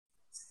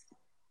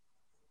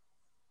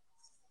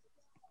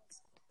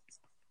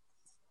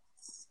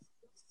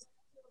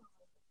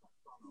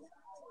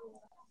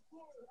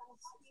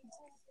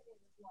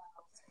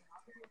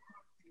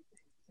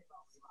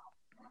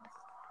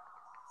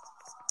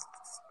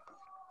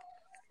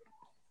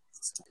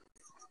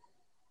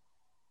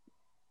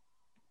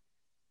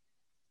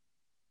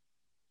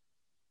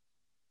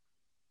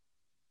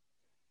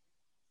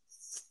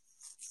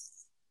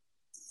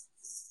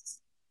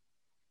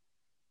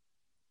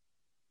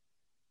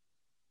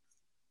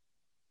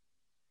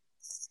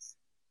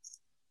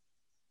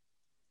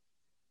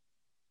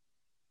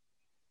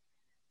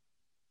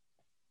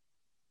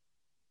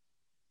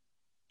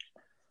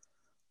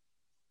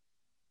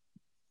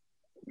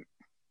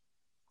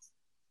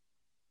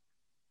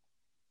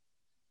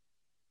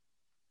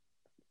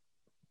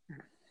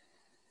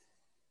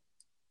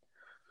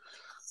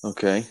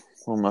Okay.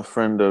 Well, my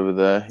friend over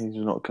there, he's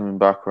not coming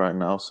back right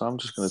now, so I'm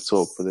just going to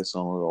talk for this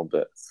on a little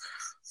bit.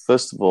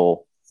 First of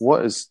all,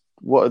 what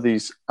are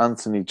these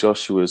Anthony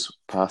Joshua's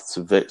path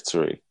to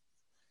victory?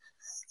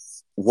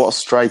 What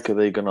strike are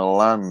they going to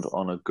land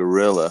on a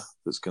gorilla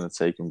that's going to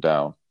take him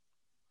down?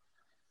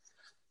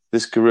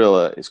 This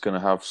gorilla is going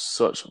to have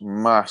such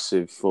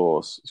massive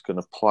force. It's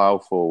going to plow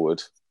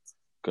forward,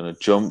 going to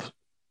jump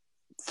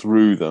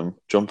through them,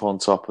 jump on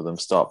top of them,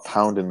 start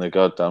pounding their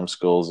goddamn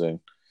skulls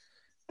in.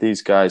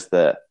 These guys,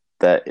 they're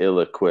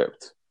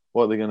ill-equipped.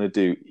 What are they going to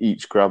do?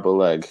 Each grab a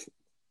leg.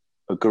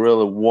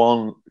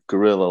 One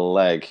gorilla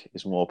leg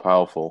is more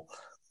powerful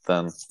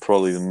than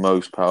probably the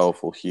most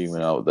powerful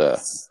human out there.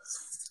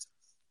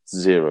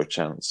 Zero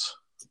chance.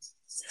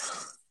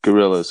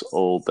 Gorillas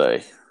all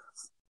day.